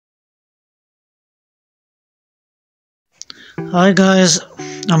Hi guys,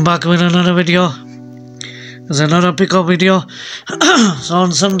 I'm back with another video. There's another pickup video. So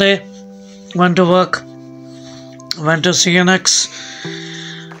on Sunday, went to work, went to CNX,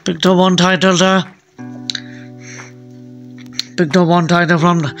 picked up one title there, picked up one title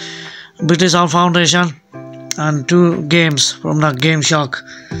from the British Art Foundation and two games from the Game Shark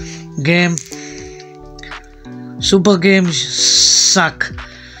game, Super Game Sack.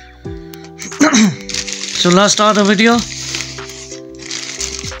 So let's start the video.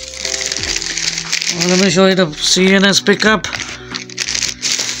 Let me show you the CNS pickup.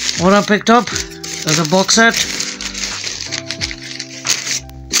 What I picked up is a box set.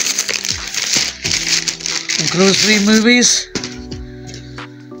 Includes 3 movies.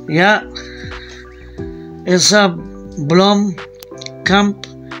 Yeah, it's a Blum Camp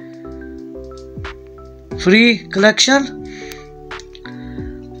free collection.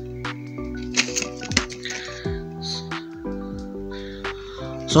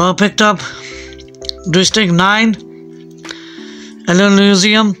 So I picked up District 9,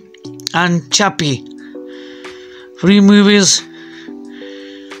 Elysium and Chappie. 3 movies.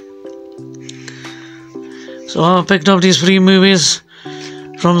 So I picked up these 3 movies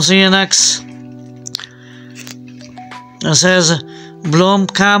from CNX. It says Blom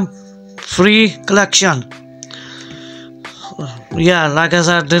Camp Free Collection. Yeah, like I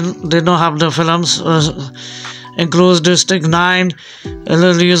said, did not have the films. Includes District 9,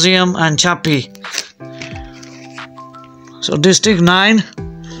 Elysium and Chappie. So District 9,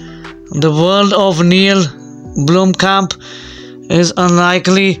 the world of Neil Blomkamp is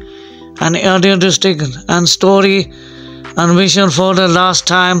unlikely an audio district and story and vision for the last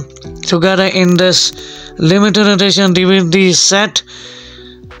time together in this limited edition DVD set.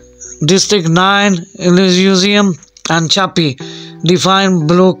 District 9, Elysium and Chappie define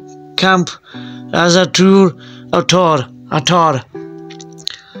Blomkamp as a true author.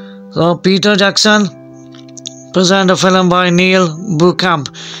 So Peter Jackson present a film by Neil Blomkamp,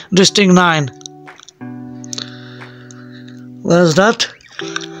 District 9. Where's that?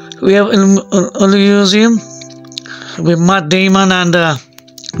 We have Elysium with Matt Damon and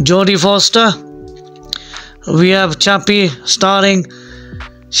Jodie Foster. We have Chappie starring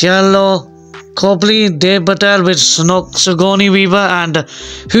Shiloh Copley, Dave Patel with Sigourney Weaver and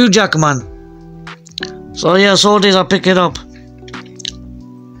Hugh Jackman. So yeah, so this I pick it up.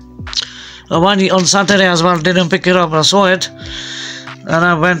 On Saturday as well, didn't pick it up. I saw it and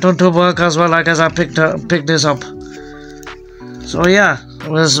I went on to work as well. Like as I picked this up. So yeah, it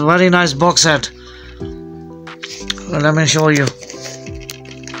was a very nice box set. Well, let me show you.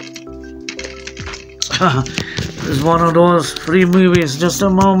 It's one of those free movies. Just a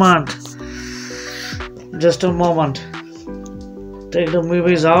moment. Just a moment. Take the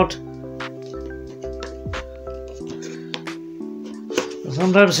movies out.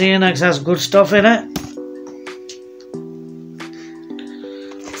 Sometimes CNX has good stuff in it.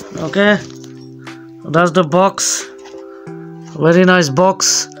 Okay, that's the box. Very nice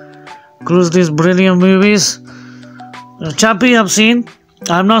box. Includes these brilliant movies. Chappie I've seen.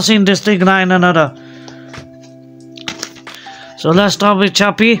 I've not seen District 9 another. So let's start with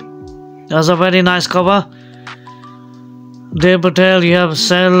Chappie. That's a very nice cover. Dave Patel, you have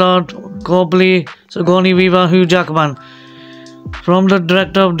Shiloh Copley, Sigourney Weaver, Hugh Jackman. From the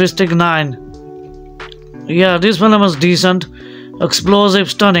director of District 9. Yeah, this film was decent. Explosive,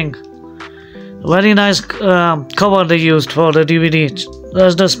 stunning. Very nice cover they used for the DVD.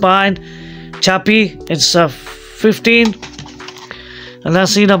 That's the spine. Chappie, it's 15. And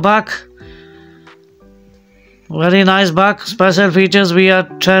let's see the back. Very nice back. Special features via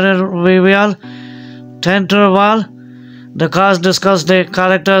Tenterwall. The cast discuss their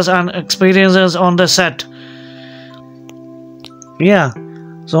characters and experiences on the set. Yeah,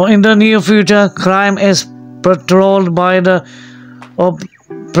 so in the near future, crime is patrolled by the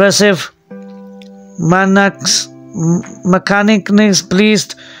oppressive mechanics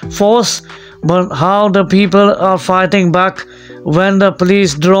police force, but how the people are fighting back when the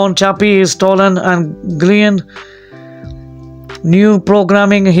police drone Chappie is stolen and gleaned new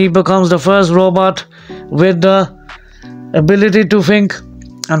programming, he becomes the first robot with the ability to think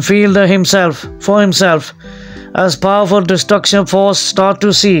and feel for himself. As powerful destruction force start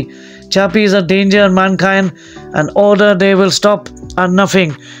to see Chappie is a danger to mankind and order they will stop at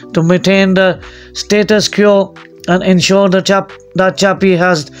nothing to maintain the status quo and ensure that Chappie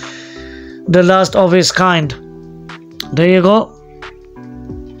has the last of his kind. There you go.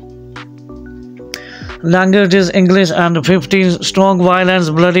 Language is English and 15 strong violence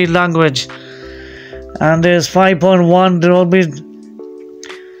bloody language. And there's 5.1 Dolby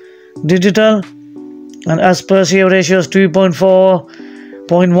digital and aspiracy ratio is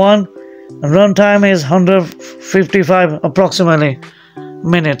 2.4.1, and runtime is 155 approximately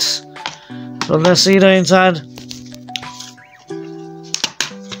minutes. So let's see the inside.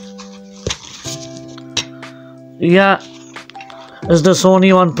 Yeah, it's the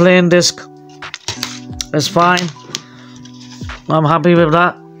Sony one plain disc. It's fine. I'm happy with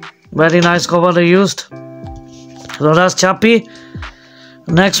that. Very nice cover they used. So that's Chappie.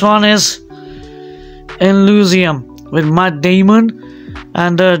 Next one is Elysium with Matt Damon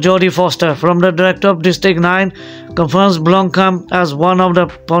and Jodie Foster. From the director of District 9, confirms Blomkamp as one of the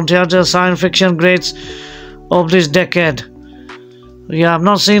potential science fiction greats of this decade. Yeah, I've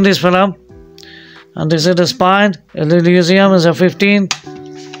not seen this film. And this is the spine. Elysium is a 15.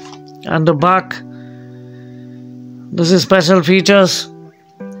 And the back. This is special features.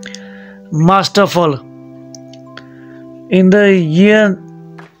 Masterful. In the year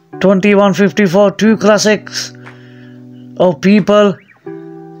 2154, two classics of people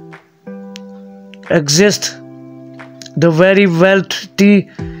exist. The very wealthy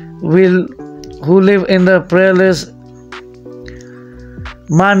who live in the perilous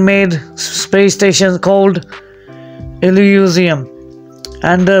man-made space station called Elysium,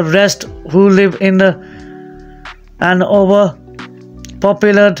 and the rest who live in an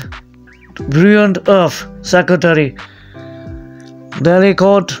overpopulated, ruined Earth. Secretary Daily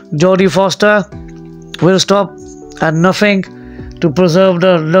Court Jodie Foster will stop at nothing to preserve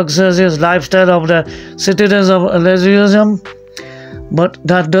the luxurious lifestyle of the citizens of Elysium, but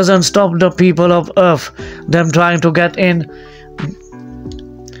that doesn't stop the people of Earth them trying to get in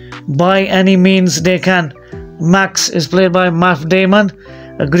by any means they can. Max is played by Matt Damon,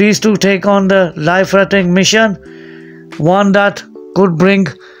 agrees to take on the life-threatening mission, one that could bring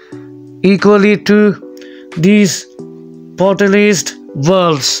equally to these populist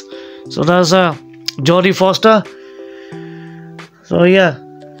worlds. So that's Jodie Foster. So yeah,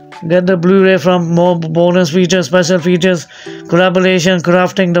 get the Blu-ray from more bonus features, special features, collaboration,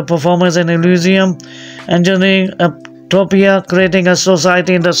 crafting the performance in Elysium, engineering a utopia, creating a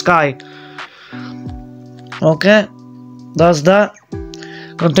society in the sky. Okay, that's that.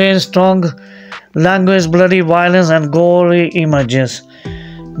 Contains strong language, bloody violence, and gory images.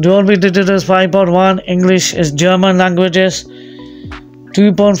 Dolby Digital is 5.1. English is German languages.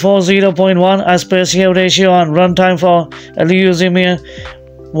 2.40.1 aspiracy ratio and runtime for Elysium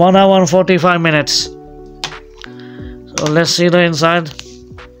 1 hour and 45 minutes. So let's see the inside.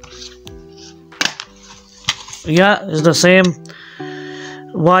 Yeah, it's the same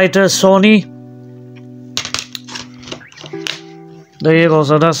white as Sony. There you go.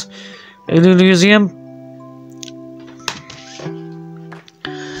 So that's Elysium.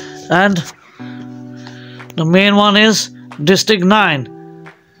 And the main one is District 9.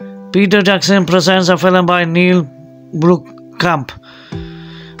 Peter Jackson presents a film by Neil Blomkamp.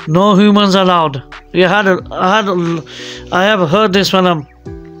 No humans allowed. I have heard this film.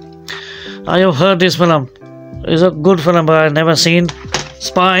 It's a good film, but I've never seen.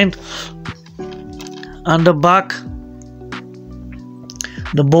 Spine and the back.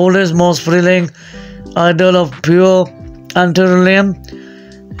 The boldest, most thrilling idol of pure antirealism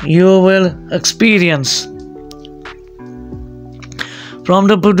you will experience. From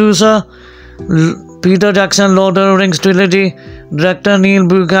the producer Peter Jackson, Lord of the Rings trilogy, director Neil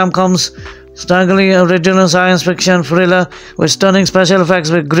Blomkamp comes staggeringly original science fiction thriller with stunning special effects.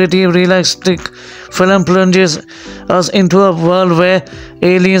 With gritty, realistic film plunges us into a world where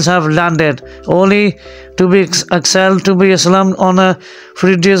aliens have landed, only to be exiled to be slumped on the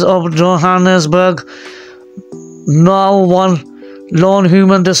fringes of Johannesburg. Now one lone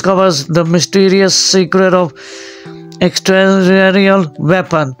human discovers the mysterious secret of extraterrestrial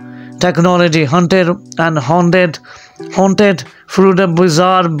weapon technology, haunted through the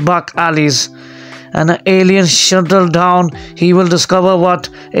bizarre back alleys. And an alien shuttle down, he will discover what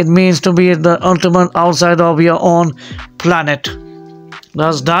it means to be the ultimate outside of your own planet.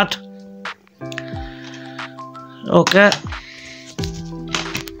 That's that. Okay.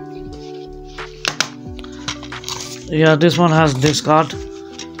 Yeah, this one has discard.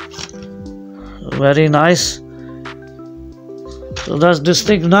 Very nice. So that's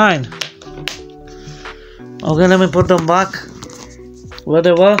District 9. Okay, let me put them back where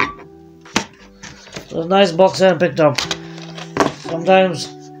they were. So nice box set I picked up.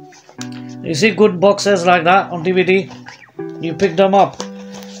 Sometimes you see good boxes like that on DVD, you pick them up.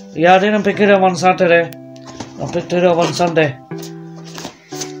 Yeah, I didn't pick it up on Saturday. I picked it up on Sunday.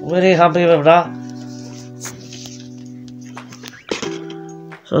 Very happy with that.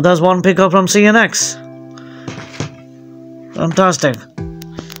 So that's one pickup from CNX. Fantastic.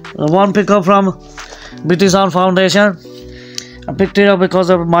 One pickup from British Sound Foundation. I picked it up because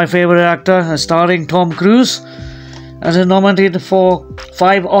of my favorite actor, starring Tom Cruise, and is nominated for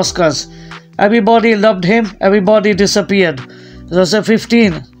 5 Oscars. Everybody loved him, everybody disappeared. So I said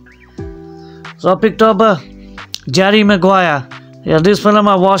 15. So I picked up Jerry Maguire. Yeah, this film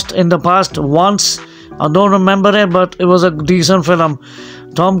I watched in the past once. I don't remember it, but it was a decent film.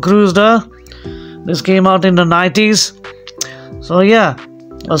 Tom Cruise there. This came out in the 90s. So yeah,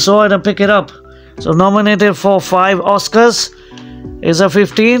 I saw it and picked it up. So nominated for 5 Oscars is a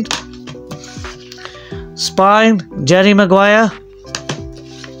 15. Spine, Jerry Maguire.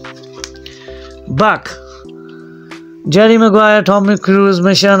 Back. Jerry Maguire, Tom Cruise,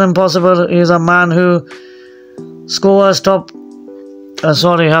 Mission Impossible is a man who scores top.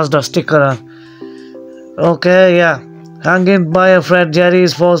 Sorry, has the sticker on. Okay, yeah. Hanging by a thread, Jerry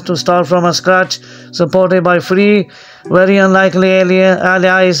is forced to start from a scratch, supported by 3 very unlikely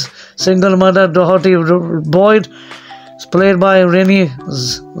allies. Single mother Dorothy Boyd, played by Renée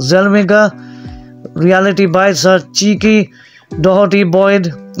Zellweger. Reality bites her cheeky Dorothy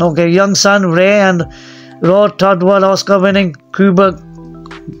Boyd. Okay, young son Ray and Rod Tudwell, Oscar-winning Cuba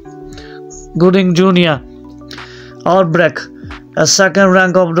Gooding Jr. Outbreak, a second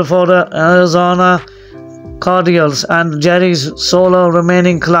rank for the Arizona Cardinals, and Jerry's solo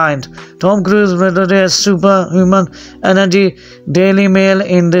remaining client. Tom Cruise with his superhuman energy. Daily Mail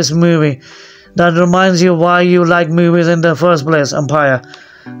in this movie. That reminds you why you like movies in the first place. Empire.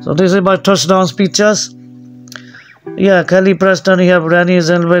 So this is by Touchdowns Pictures. Yeah, Kelly Preston, you have Renée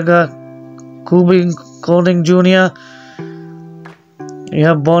Zellweger, Cuba Gooding Jr. You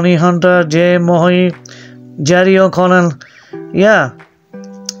have Bonnie Hunter, Jay Mohi, Jerry O'Connell. Yeah,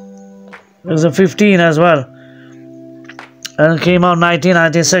 there's a 15 as well. And it came out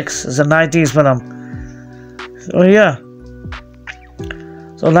 1996. It's a 90s film. So yeah.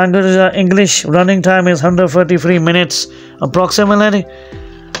 So language is English. Running time is 133 minutes approximately.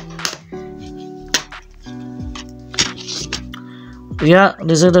 Yeah,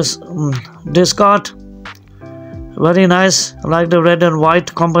 this is the disc art. Very nice. I like the red and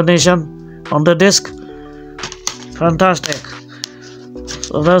white combination on the disc. Fantastic.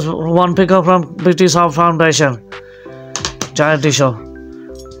 So that's one pickup from British Sound Foundation charity show.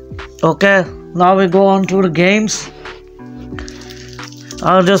 Okay, now we go on to the games.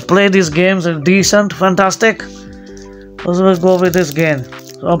 I'll just play these games. It's decent, fantastic. Let's go with this game.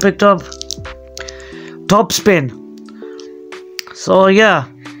 So I picked up Top Spin. So yeah,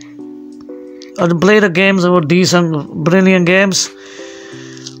 I play the games. They were decent, brilliant games.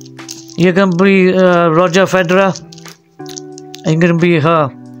 You can be Roger Federer. You can be her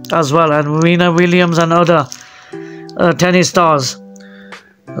as well, and Venus Williams and other tennis stars.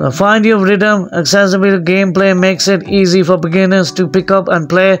 Find your rhythm. Accessible gameplay makes it easy for beginners to pick up and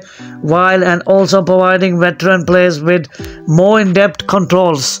play, while and also providing veteran players with more in-depth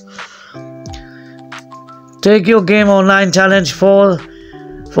controls. Take your game online challenge to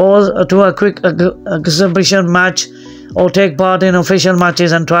a quick exhibition match, or take part in official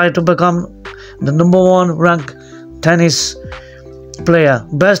matches and try to become the #1 ranked tennis player.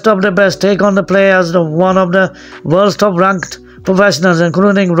 Best of the best. Take on the player as one of the world's top ranked professionals,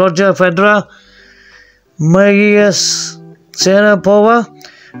 including Roger Federer, Maria Sharapova,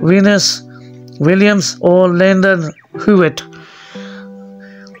 Venus Williams, or Lyndon Hewitt.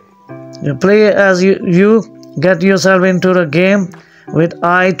 You play as you get yourself into the game with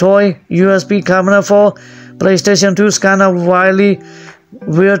iToy, USB camera for PlayStation 2, scan a wily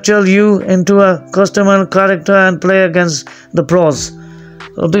virtual you into a customer character and play against the pros.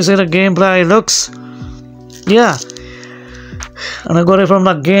 So this is the gameplay looks. Yeah. And I got it from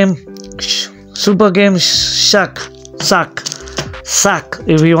the game Super Game Sack,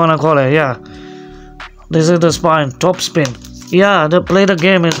 if you wanna call it. Yeah, this is the spine, Top Spin. Yeah, the play the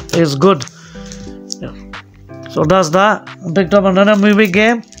game is good. Yeah. So that's that. I picked up another movie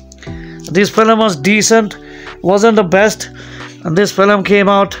game. This film was decent, wasn't the best, and this film came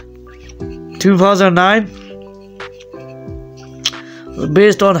out 2009.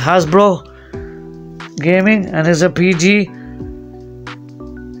 Based on Hasbro Gaming, and is a PG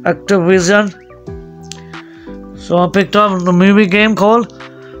Activision. So I picked up the movie game called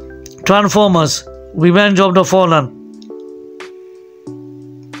Transformers: Revenge of the Fallen.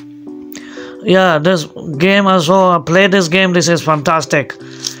 Yeah, this game I played this game. This is fantastic.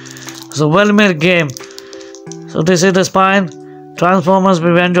 It's a well-made game. So this is the spine, Transformers: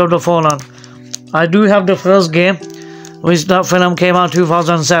 Revenge of the Fallen. I do have the first game, which that film came out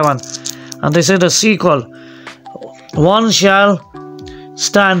 2007, and this is the sequel. One shall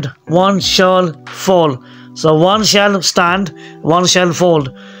stand, one shall fall. So one shall stand, one shall fall.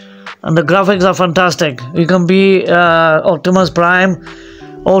 and the graphics are fantastic. You can be Optimus Prime,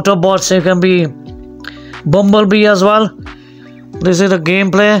 Autobots, you can be Bumblebee as well. This is the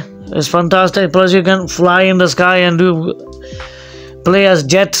gameplay. It's fantastic. Plus you can fly in the sky and play as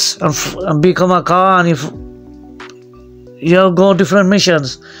jets and become a car, and you'll go different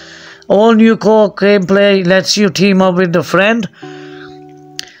missions. All new core gameplay lets you team up with a friend,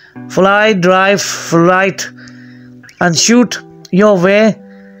 fly, drive, flight, and shoot your way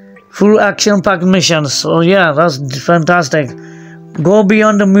through action-packed missions. So yeah, that's fantastic. Go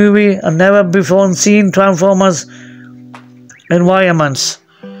beyond the movie and never before seen Transformers environments.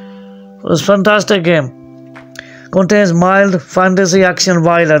 It's a fantastic game. Contains mild fantasy action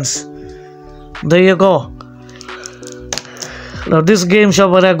violence. There you go. Now this game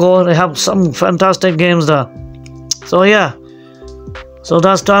shop where I go, they have some fantastic games there. So yeah. So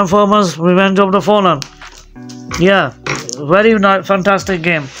that's Transformers Revenge of the Fallen. Yeah. Very nice, fantastic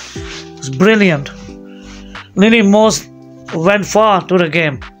game. It's brilliant. Really most went far to the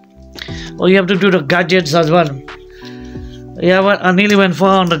game. Oh, you have to do the gadgets as well. Yeah, I nearly went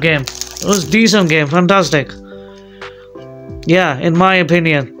far on the game. It was a decent game, fantastic. Yeah, in my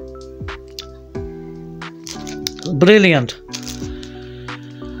opinion. Brilliant.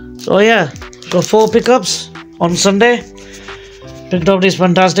 So yeah, so 4 pickups on Sunday. Picked up this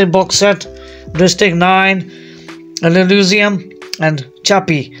fantastic box set, District 9, Elysium, and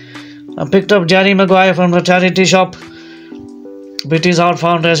Chappie. I picked up Jerry Maguire from the charity shop, British Art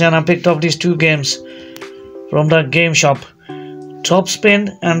Foundation. I picked up these 2 games from the game shop, Top Spin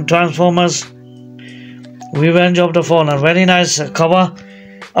and Transformers Revenge of the Fallen. Very nice cover.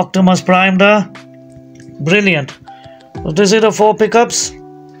 Optimus Prime there. Brilliant. So this is the 4 pickups.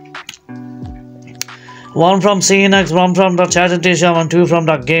 1 from CNX, 1 from the charity shop, and 2 from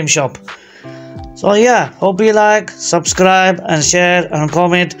the game shop. So yeah, hope you like, subscribe and share and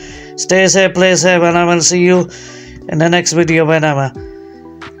comment. Stay safe, play safe, and I will see you in the next video whenever.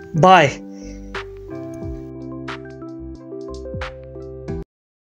 Bye.